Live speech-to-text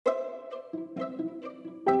Good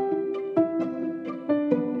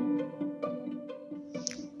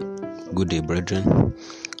day, brethren.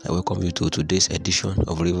 I welcome you to today's edition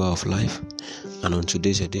of River of Life. And on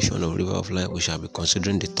today's edition of River of Life, we shall be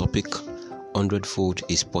considering the topic 100-fold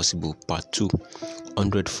is possible, part 2.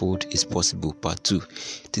 100-fold is possible, part 2.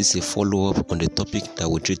 This is a follow-up on the topic that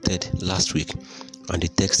we treated last week. And the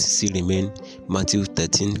text still remains Matthew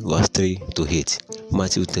 13, verse 3 to 8.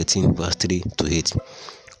 Matthew 13, verse 3 to 8.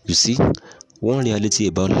 You see, one reality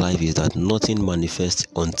about life is that nothing manifests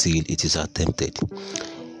until it is attempted.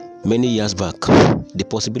 Many years back, the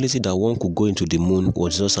possibility that one could go into the moon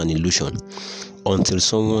was just an illusion until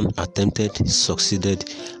someone attempted,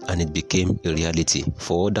 succeeded, and it became a reality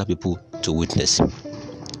for other people to witness.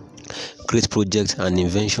 Great projects and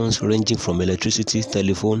inventions ranging from electricity,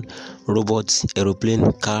 telephone, robots,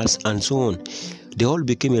 aeroplane, cars, and so on, they all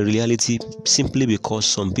became a reality simply because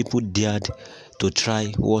some people dared to try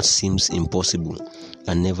what seems impossible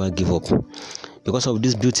and never give up. Because of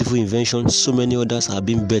this beautiful invention, so many others are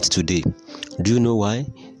being birthed today. Do you know why?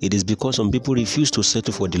 It is because some people refuse to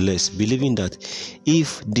settle for the less, believing that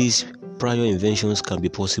if these prior inventions can be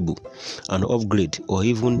possible, an upgrade or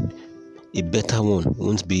even a better one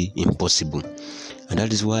won't be impossible. And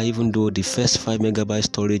that is why even though the first 5 megabyte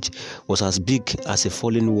storage was as big as a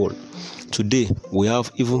falling wall, today we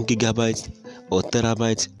have even gigabytes or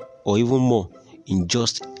terabytes or even more in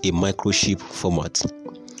just a microchip format.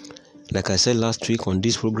 Like I said last week on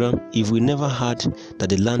this program, if we never had that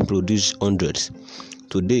the land produced hundreds,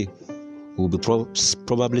 today we'll be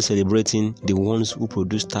probably celebrating the ones who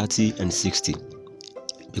produce 30 and 60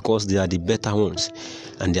 because they are the better ones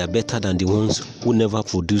and they are better than the ones who never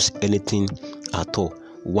produce anything at all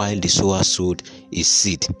while the sower sowed his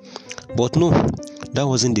seed. But no, that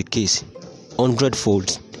wasn't the case.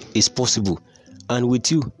 100-fold is possible, and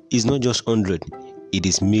with you, it's not just 100, it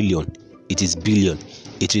is million, it is billion,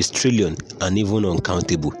 it is trillion, and even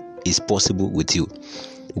uncountable is possible with you.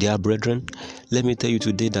 Dear brethren, let me tell you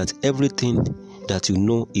today that everything that you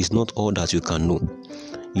know is not all that you can know.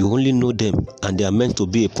 You only know them, and they are meant to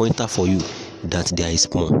be a pointer for you that there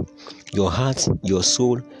is more. Your heart, your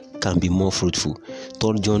soul can be more fruitful.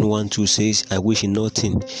 3 John 1:2 says, I wish in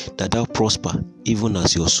nothing that thou prosper, even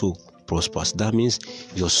as your soul prospers. That means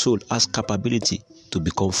your soul has capability to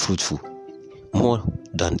become fruitful, more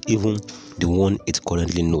than even the one it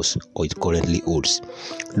currently knows or it currently holds.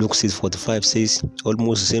 Luke 6:45 says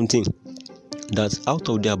almost the same thing, that out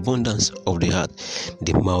of the abundance of the heart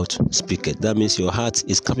the mouth speaketh. That means your heart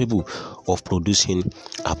is capable of producing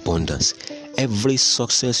abundance. Every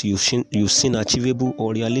success you've seen achievable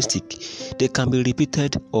or realistic, they can be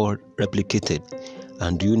repeated or replicated.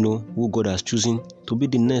 And do you know who God has chosen to be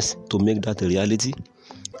the next to make that a reality?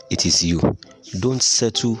 It is you. Don't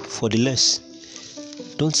settle for the less.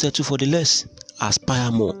 Don't settle for the less.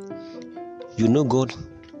 Aspire more. You know God,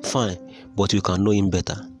 fine, but you can know Him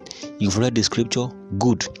better. You've read the scripture,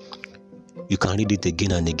 good. You can read it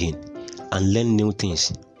again and again and learn new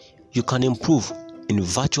things. You can improve in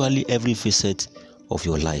virtually every facet of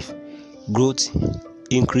your life. Growth,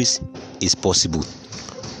 increase is possible.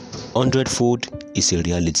 100-fold is a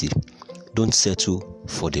reality. Don't settle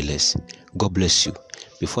for the less. God bless you.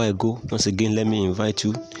 Before I go, once again, let me invite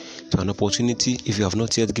you to an opportunity, if you have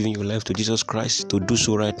not yet given your life to Jesus Christ, to do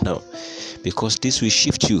so right now, because this will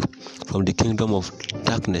shift you from the kingdom of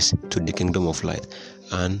darkness to the kingdom of light.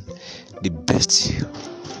 And the best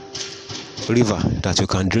river that you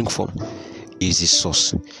can drink from is the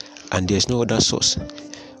source, and there is no other source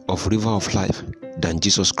of river of life than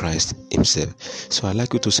Jesus Christ Himself. So I'd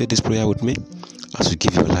like you to say this prayer with me as you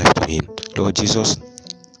give your life to Him. Lord Jesus,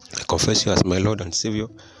 I confess you as my Lord and Savior.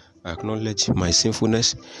 I acknowledge my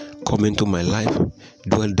sinfulness. Come into my life,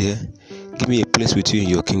 dwell there, give me a place with you in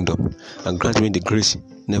your kingdom, and grant me the grace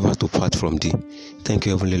never to part from thee. Thank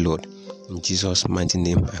you, Heavenly Lord. In Jesus' mighty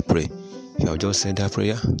name I pray. If you have just said that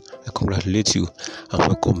prayer, I congratulate you and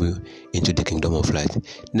welcome you into the kingdom of light.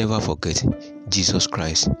 Never forget, Jesus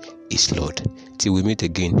Christ is Lord. Till we meet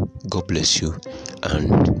again, God bless you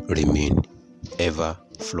and remain ever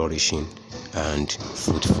flourishing and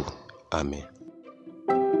fruitful. Amen.